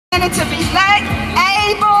To be elect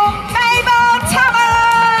Mabel Thomas.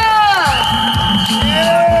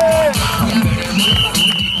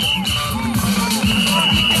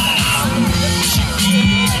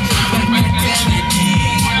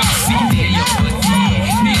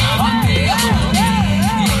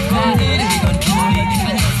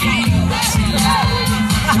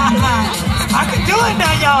 I can do it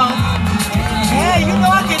now, y'all. Yeah, you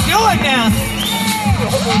know I can do it now.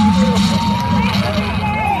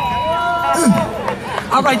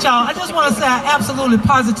 All right, y'all, I just want to say I absolutely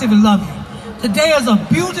positively love you. Today is a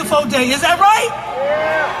beautiful day. Is that right?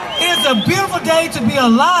 Yeah. It is a beautiful day to be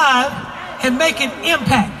alive and make an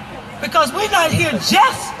impact. Because we're not here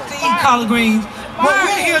just to eat collard greens. What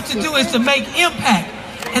we're here to do is to make impact.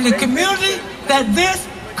 And the community that this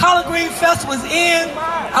collard green festival is in,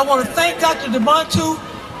 I want to thank Dr. DeMontu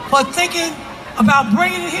for thinking about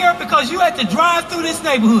bringing it here, because you had to drive through this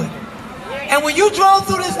neighborhood. And when you drove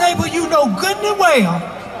through this neighborhood, you know good and well,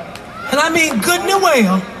 and I mean good and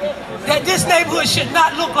well, that this neighborhood should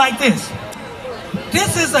not look like this.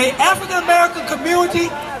 This is an African-American community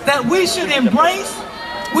that we should embrace.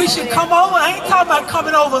 We should come over. I ain't talking about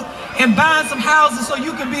coming over and buying some houses so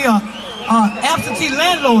you can be a absentee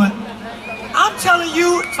landlord. I'm telling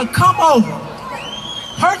you to come over,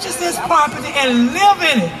 purchase this property and live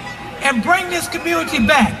in it and bring this community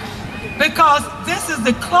back. Because this is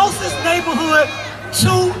the closest neighborhood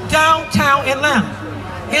to downtown Atlanta.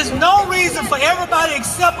 There's no reason for everybody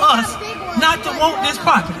except us not to want this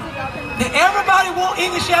property. And everybody wants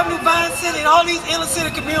English Avenue, Vine City, and all these inner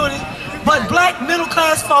city communities, but black middle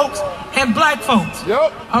class folks and black folks.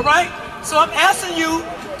 Yep. All right? So I'm asking you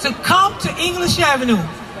to come to English Avenue.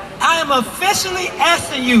 I am officially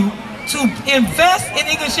asking you to invest in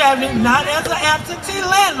English Avenue, not as an absentee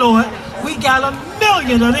landlord. We got 1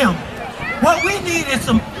 million of them. What we need is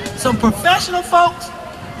some professional folks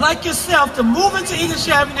like yourself to move into English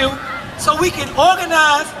Avenue so we can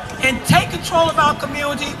organize and take control of our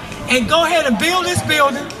community and go ahead and build this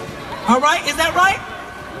building. All right, is that right?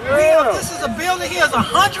 Yeah. This is a building here is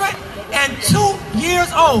 102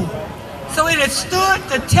 years old. So it has stood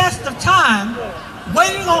the test of time,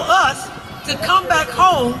 waiting on us to come back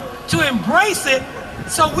home to embrace it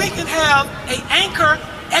so we can have an anchor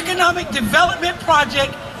economic development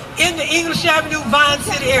project in the English Avenue, Vine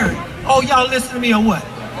City area. Oh, y'all listen to me or what?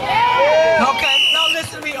 Okay, y'all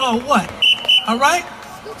listen to me or what? All right?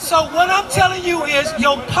 So what I'm telling you is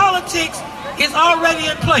your politics is already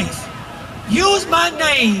in place. Use my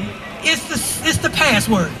name. It's the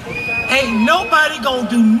password. Ain't nobody gonna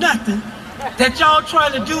do nothing that y'all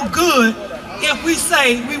trying to do good if we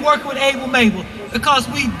say we work with Mabel, because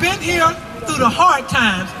we've been here through the hard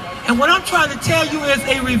times. And what I'm trying to tell you is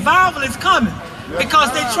a revival is coming.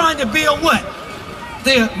 Because they're trying to build what?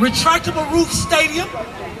 The retractable roof stadium,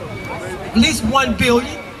 at least $1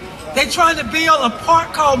 billion. They're trying to build a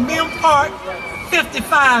park called Mim Park,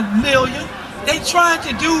 $55 million. They're trying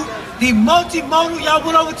to do the multimodal. Y'all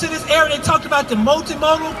went over to this area, they talked about the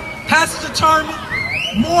multimodal passenger terminal.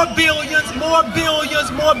 More billions, more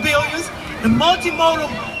billions, more billions. The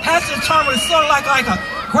multimodal passenger terminal is sort of like a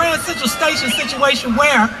Grand Central Station situation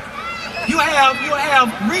where you have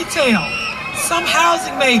retail, some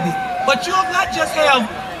housing maybe, but you'll not just have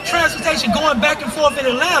transportation going back and forth in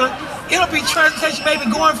Atlanta. It'll be transportation maybe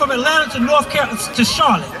going from Atlanta to North Carolina to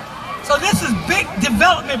Charlotte. So this is big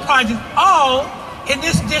development projects all in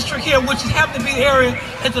this district here, which happens to be the area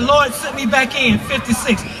that the Lord sent me back in,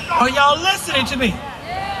 56. Are y'all listening to me?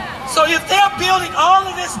 So if they're building all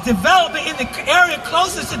of this development in the area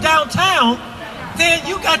closest to downtown, then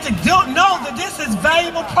you got to know that this is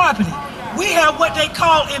valuable property. We have what they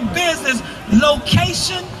call in business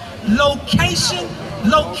location, location,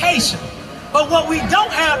 location. But what we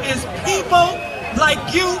don't have is people like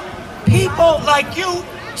you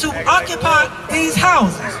to occupy these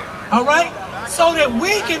houses, all right? So that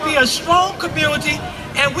we can be a strong community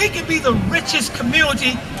and we can be the richest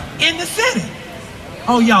community in the city.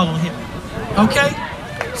 Oh, y'all don't hear me, okay?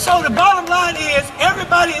 So the bottom line is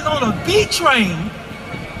everybody is on a B train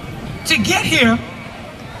to get here.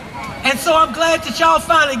 And so I'm glad that y'all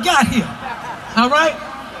finally got here, all right?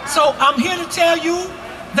 So I'm here to tell you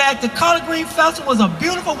that the Collard Green Festival was a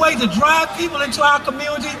beautiful way to drive people into our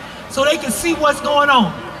community so they can see what's going on.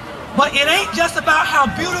 But it ain't just about how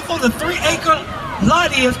beautiful the 3-acre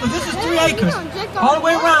lot is, because this is 3 acres. All the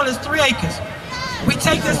way around is 3 acres. We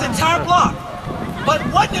take this entire block. But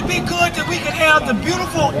wouldn't it be good that we could have the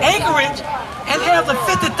beautiful acreage and have the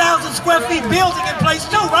 50,000 square feet building in place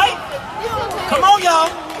too, right? Come on, y'all.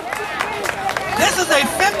 This is a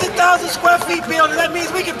 50,000 square feet building. That means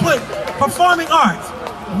we can put performing arts,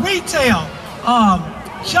 retail,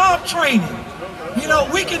 job training. You know,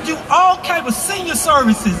 we can do all kinds of senior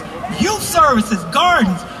services, youth services,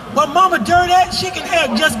 gardens. Well, Mama Dirt at, she can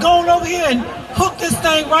have just go on over here and hook this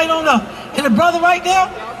thing right on up. And the brother right there,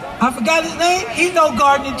 I forgot his name, he know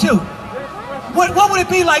gardening too. What would it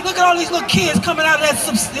be like? Look at all these little kids coming out of that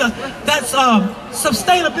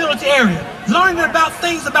sustainability area, learning about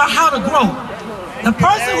things about how to grow. The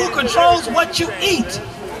person who controls what you eat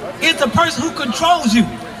is the person who controls you.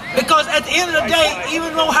 Because at the end of the day,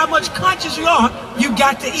 even though how much conscious you are, you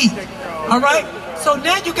got to eat. All right? So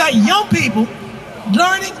now you got young people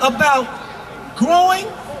learning about growing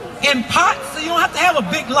in pots, so you don't have to have a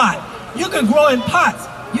big lot. You can grow in pots.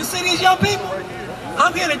 You see these young people?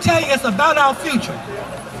 I'm here to tell you it's about our future.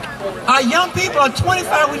 Our young people are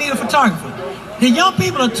 25, we need a photographer. The young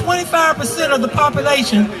people are 25% of the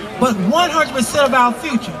population, but 100% of our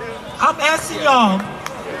future. I'm asking y'all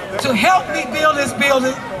to help me build this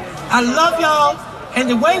building. I love y'all, and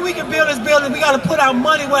the way we can build this building, we got to put our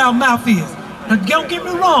money where our mouth is. Now, don't get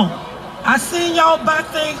me wrong. I seen y'all buy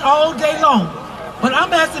things all day long, but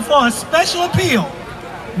I'm asking for a special appeal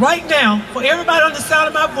right now for everybody on the sound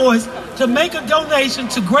of my voice to make a donation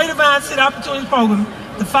to Greater Vine City Opportunity Program,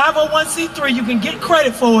 the 501c3. You can get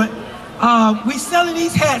credit for it. We selling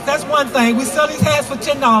these hats. That's one thing. We sell these hats for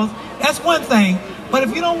 $10. That's one thing. But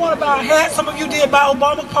if you don't want to buy a hat, some of you did buy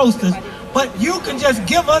Obama posters, but you can just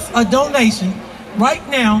give us a donation right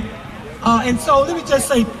now. And so let me just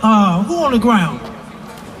say, who on the ground?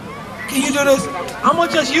 Can you do this? I'm going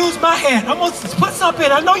to just use my hat. I'm going to put something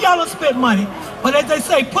in. I know y'all don't spend money, but as they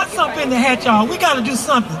say, put something in the hat, y'all. We got to do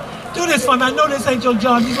something. Do this for me. I know this ain't your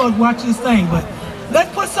job. You're going to watch this thing, but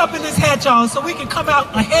let's put something in this hat, y'all, so we can come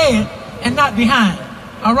out ahead and not behind.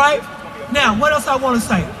 All right? Now, what else I want to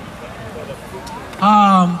say?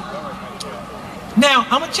 Now,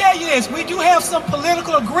 I'm going to tell you this. We do have some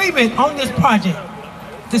political agreement on this project.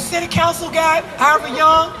 The city council guy, Ivor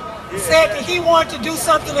Young, said that he wanted to do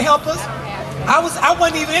something to help us. I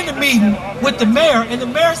wasn't even in the meeting with the mayor, and the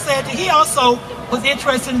mayor said that he also was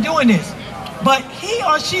interested in doing this. But he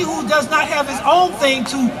or she who does not have his own thing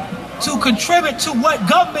to contribute to what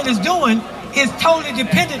government is doing is totally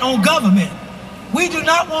dependent on government. We do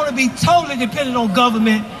not want to be totally dependent on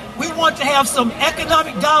government. We want to have some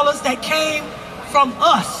economic dollars that came from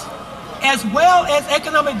us, as well as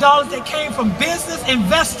economic dollars that came from business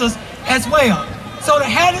investors as well. So the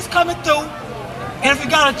hat is coming through, and if you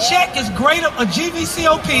got a check, it's a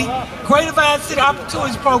GVCOP, Greater Vine City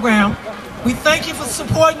Opportunities Program. We thank you for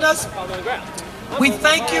supporting us. We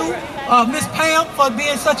thank you, Miss Pam, for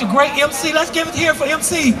being such a great MC. Let's give it here for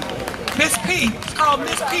MC. Miss P. It's called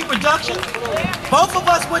Miss P Production. Both of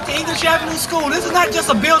us went to English Avenue School. This is not just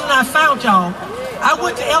a building I found, y'all. I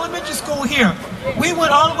went to elementary school here. We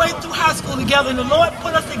went all the way through high school together, and the Lord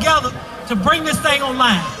put us together to bring this thing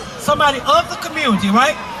online. Somebody of the community,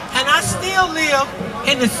 right? And I still live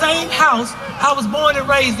in the same house I was born and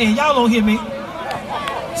raised in. Y'all don't hear me.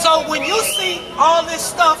 So when you see all this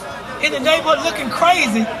stuff in the neighborhood looking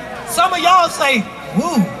crazy, some of y'all say,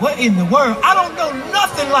 woo, what in the world? I don't know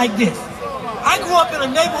nothing like this. I grew up in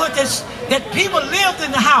a neighborhood that people lived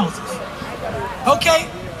in the houses, okay?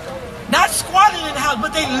 Not squatting in the house,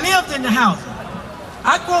 but they lived in the houses.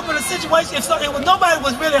 I grew up in a situation, nobody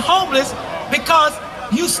was really homeless because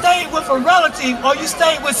you stayed with a relative or you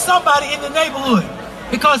stayed with somebody in the neighborhood,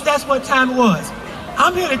 because that's what time it was.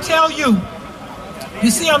 I'm here to tell you, you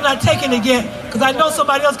see I'm not taking it yet because I know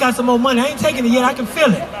somebody else got some more money. I ain't taking it yet, I can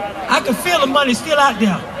feel it. I can feel the money still out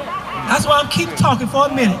there. That's why I'm keep talking for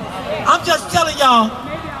a minute. I'm just telling y'all,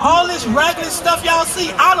 all this raggedy stuff y'all see,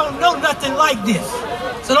 I don't know nothing like this.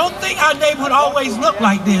 So don't think our neighborhood always looked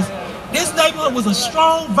like this. This neighborhood was a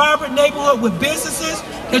strong, vibrant neighborhood with businesses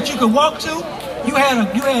that you could walk to. You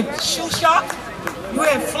had shoe shops, you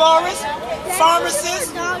had florists,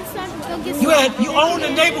 pharmacists, you owned a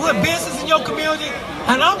neighborhood business in your community,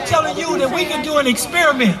 and I'm telling you that we can do an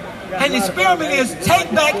experiment. And the experiment is take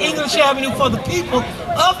back English Avenue for the people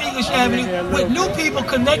of English Avenue, with new people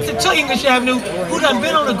connected to English Avenue, who done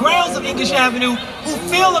been on the grounds of English Avenue, who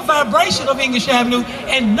feel the vibration of English Avenue,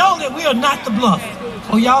 and know that we are not the bluff.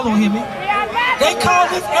 Oh, y'all don't hear me? They call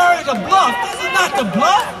this area the bluff. This is not the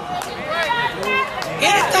bluff.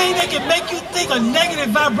 Anything that can make you think a negative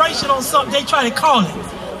vibration on something, they try to call it.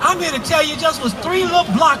 I'm here to tell you, just was 3 little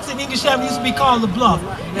blocks in English Avenue used to be called the Bluff.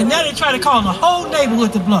 And now they try to call the whole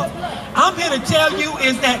neighborhood the Bluff. I'm here to tell you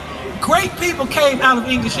is that great people came out of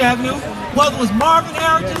English Avenue, whether it was Marvin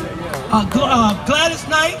Harrington, Gladys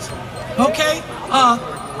Knight, okay? The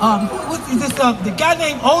guy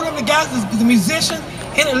named Odom, the guy is the musician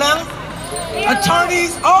in Atlanta.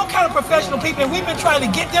 Attorneys, all kind of professional people, and we've been trying to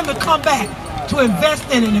get them to come back. to invest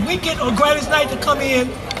in it. And if we get Gladys Knight to come in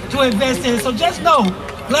to invest in it, so just know,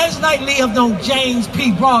 Gladys Knight lived on James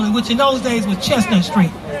P. Brawley, which in those days was Chestnut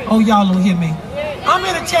Street. Oh, y'all don't hear me. I'm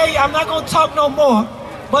here to tell you, I'm not going to talk no more,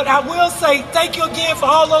 but I will say thank you again for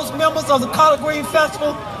all those members of the Collard Green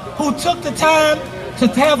Festival who took the time to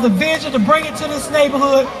have the vision to bring it to this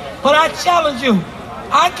neighborhood. But I challenge you,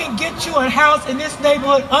 I can get you a house in this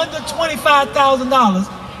neighborhood under $25,000.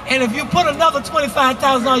 And if you put another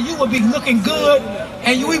 $25,000, you will be looking good,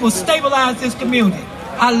 and we will stabilize this community.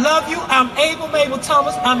 I love you. I'm Mabel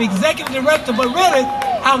Thomas. I'm executive director, but really,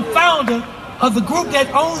 I'm founder of the group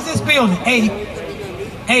that owns this building,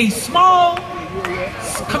 a small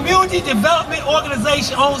community development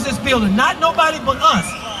organization owns this building, not nobody but us.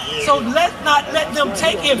 So let's not let them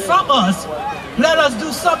take it from us. Let us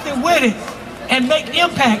do something with it and make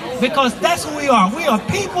impact, because that's who we are. We are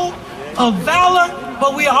people of valor,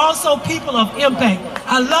 but we are also people of impact.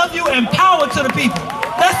 I love you, and power to the people.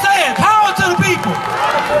 Let's say it, power to the people.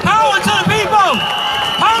 Power to the people.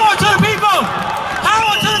 Power to the people.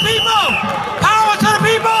 Power to the people. Power to the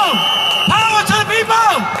people. Power to the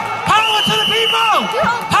people. Power to the people.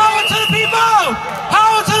 Power to the people.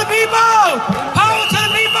 Power to the people. Power to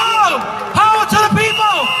the people. Power to the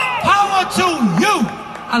people. Power to you.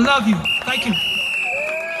 I love you. Thank you.